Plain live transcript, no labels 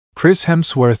Chris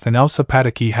Hemsworth and Elsa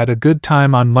Pataky had a good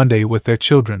time on Monday with their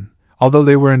children, although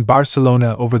they were in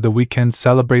Barcelona over the weekend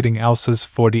celebrating Elsa's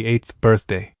 48th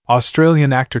birthday.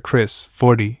 Australian actor Chris,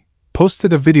 40,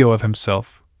 posted a video of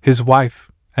himself, his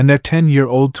wife, and their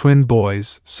 10-year-old twin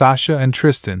boys, Sasha and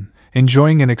Tristan,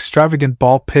 enjoying an extravagant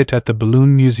ball pit at the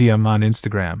Balloon Museum on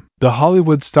Instagram. The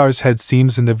Hollywood star's head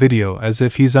seems in the video as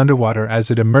if he's underwater as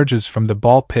it emerges from the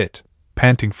ball pit,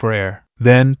 panting for air.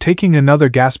 Then, taking another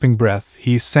gasping breath,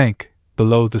 he sank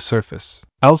below the surface.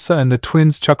 Elsa and the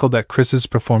twins chuckled at Chris's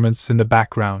performance in the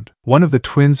background. One of the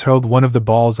twins hurled one of the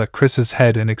balls at Chris's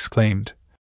head and exclaimed,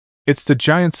 "It's the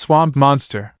giant swamp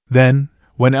monster." Then,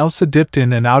 when Elsa dipped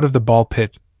in and out of the ball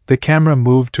pit, the camera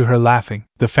moved to her laughing.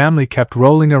 The family kept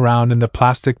rolling around in the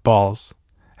plastic balls,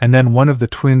 and then one of the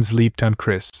twins leaped on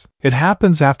Chris. It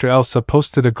happens after Elsa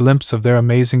posted a glimpse of their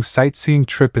amazing sightseeing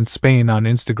trip in Spain on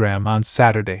Instagram on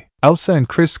Saturday. Elsa and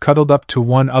Chris cuddled up to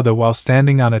one another while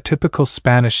standing on a typical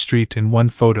Spanish street in one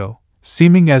photo,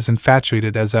 seeming as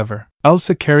infatuated as ever.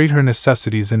 Elsa carried her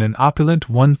necessities in an opulent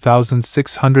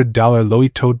 $1,600 Louis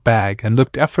tote bag and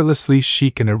looked effortlessly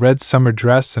chic in a red summer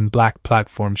dress and black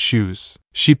platform shoes.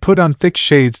 She put on thick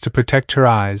shades to protect her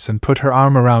eyes and put her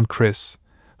arm around Chris,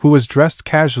 who was dressed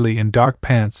casually in dark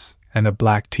pants and a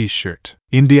black t-shirt.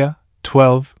 India,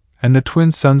 12, and the twin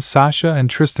sons Sasha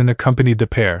and Tristan accompanied the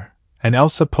pair, and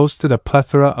Elsa posted a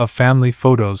plethora of family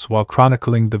photos while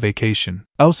chronicling the vacation.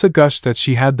 Elsa gushed that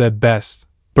she had the best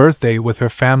birthday with her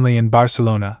family in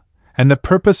Barcelona, and the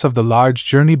purpose of the large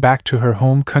journey back to her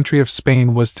home country of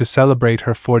Spain was to celebrate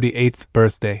her 48th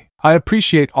birthday. "I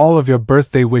appreciate all of your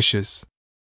birthday wishes.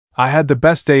 I had the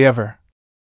best day ever,"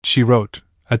 she wrote,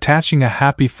 attaching a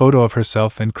happy photo of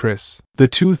herself and Chris. The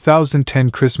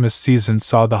 2010 Christmas season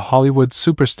saw the Hollywood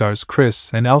superstars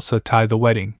Chris and Elsa tie the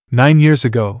wedding. 9 years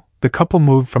ago, the couple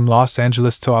moved from Los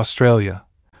Angeles to Australia,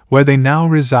 where they now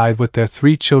reside with their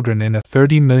 3 children in a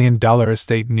 $30 million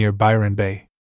estate near Byron Bay.